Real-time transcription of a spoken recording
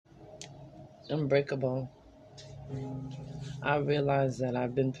Unbreakable. I realize that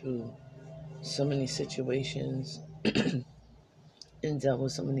I've been through so many situations and dealt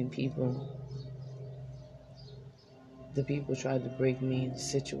with so many people. The people tried to break me, the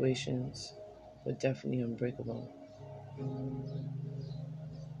situations were definitely unbreakable.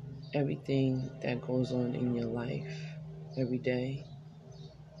 Everything that goes on in your life every day,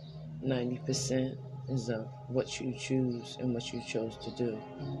 90% is of what you choose and what you chose to do.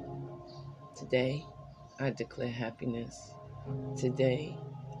 Today, I declare happiness. Today,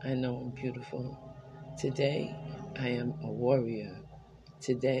 I know I'm beautiful. Today, I am a warrior.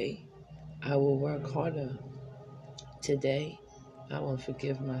 Today, I will work harder. Today, I will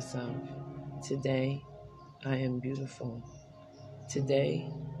forgive myself. Today, I am beautiful.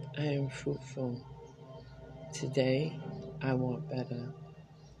 Today, I am fruitful. Today, I want better.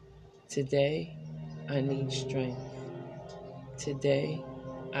 Today, I need strength. Today,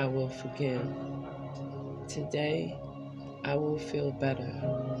 I will forgive. Today, I will feel better.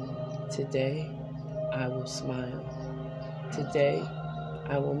 Today, I will smile. Today,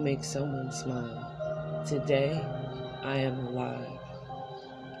 I will make someone smile. Today, I am alive.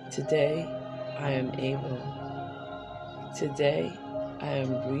 Today, I am able. Today, I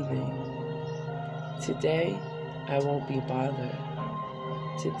am breathing. Today, I won't be bothered.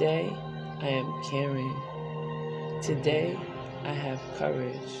 Today, I am caring. Today, I have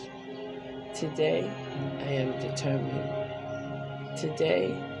courage. Today, I am determined.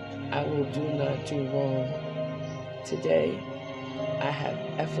 Today, I will do not do wrong. Today, I have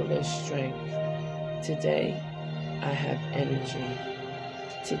effortless strength. Today, I have energy.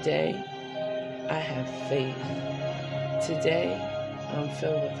 Today, I have faith. Today, I'm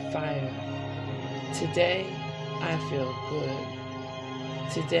filled with fire. Today, I feel good.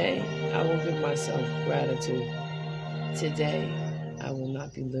 Today, I will give myself gratitude. Today, I will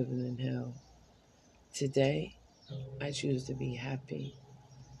not be living in hell. Today, I choose to be happy.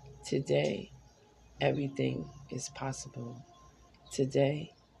 Today, everything is possible.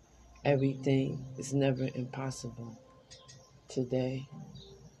 Today, everything is never impossible. Today,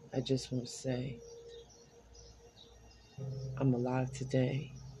 I just want to say, I'm alive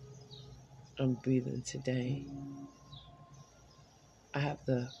today. I'm breathing today. I have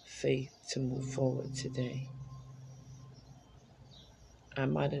the faith to move forward today. I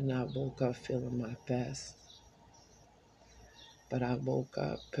might have not woke up feeling my best, but I woke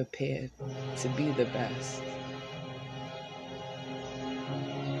up prepared to be the best.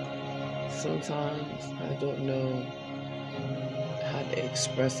 Sometimes I don't know how to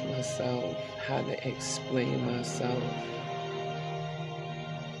express myself, how to explain myself.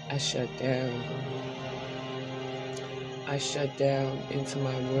 I shut down. I shut down into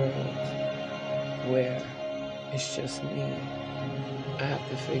my world where it's just me. I have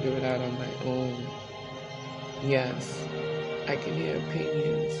to figure it out on my own. Yes, I can hear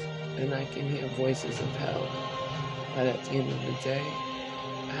opinions and I can hear voices of help, but at the end of the day,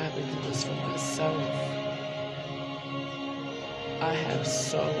 I have to do this for myself. I have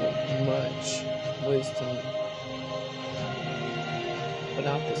so much wisdom.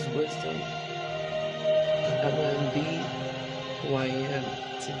 Without this wisdom, I wouldn't be who I am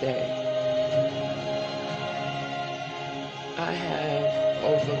today. I have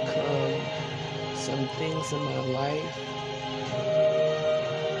overcome some things in my life,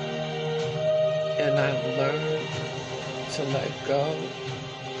 and I've learned to let go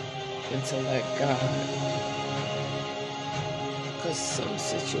and to let God. Because some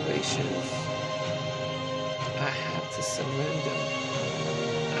situations, I have to surrender.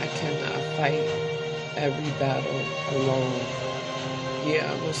 I cannot fight every battle alone.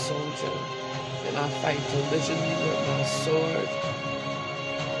 Yeah, I'm a soldier, and I fight diligently with my sword.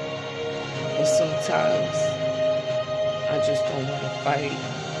 But sometimes, I just don't want to fight.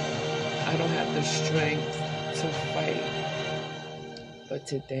 I don't have the strength to fight. But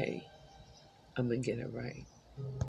today, I'm going to get it right.